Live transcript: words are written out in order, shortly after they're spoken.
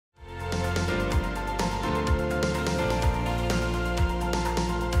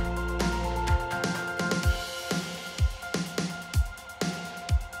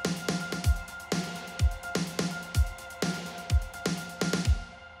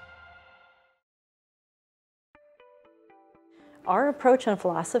Our approach and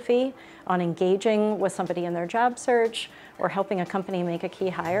philosophy on engaging with somebody in their job search or helping a company make a key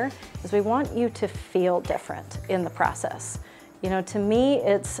hire is we want you to feel different in the process. You know, to me,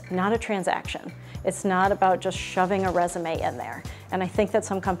 it's not a transaction. It's not about just shoving a resume in there. And I think that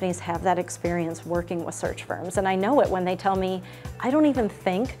some companies have that experience working with search firms. And I know it when they tell me, I don't even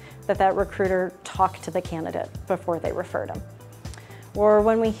think that that recruiter talked to the candidate before they referred them. Or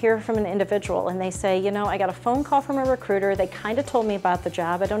when we hear from an individual and they say, you know, I got a phone call from a recruiter, they kind of told me about the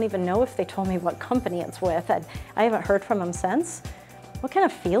job, I don't even know if they told me what company it's with, and I haven't heard from them since. What kind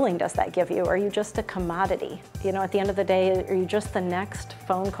of feeling does that give you? Are you just a commodity? You know, at the end of the day, are you just the next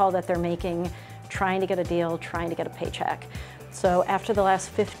phone call that they're making, trying to get a deal, trying to get a paycheck? So after the last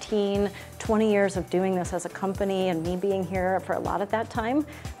 15, 20 years of doing this as a company and me being here for a lot of that time,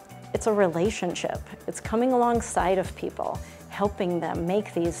 it's a relationship. It's coming alongside of people, helping them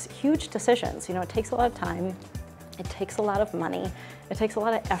make these huge decisions. You know, it takes a lot of time, it takes a lot of money, it takes a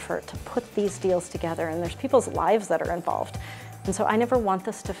lot of effort to put these deals together, and there's people's lives that are involved. And so I never want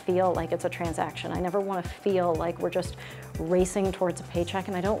this to feel like it's a transaction. I never want to feel like we're just racing towards a paycheck,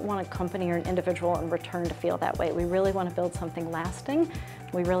 and I don't want a company or an individual in return to feel that way. We really want to build something lasting.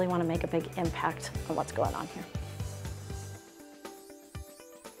 We really want to make a big impact on what's going on here.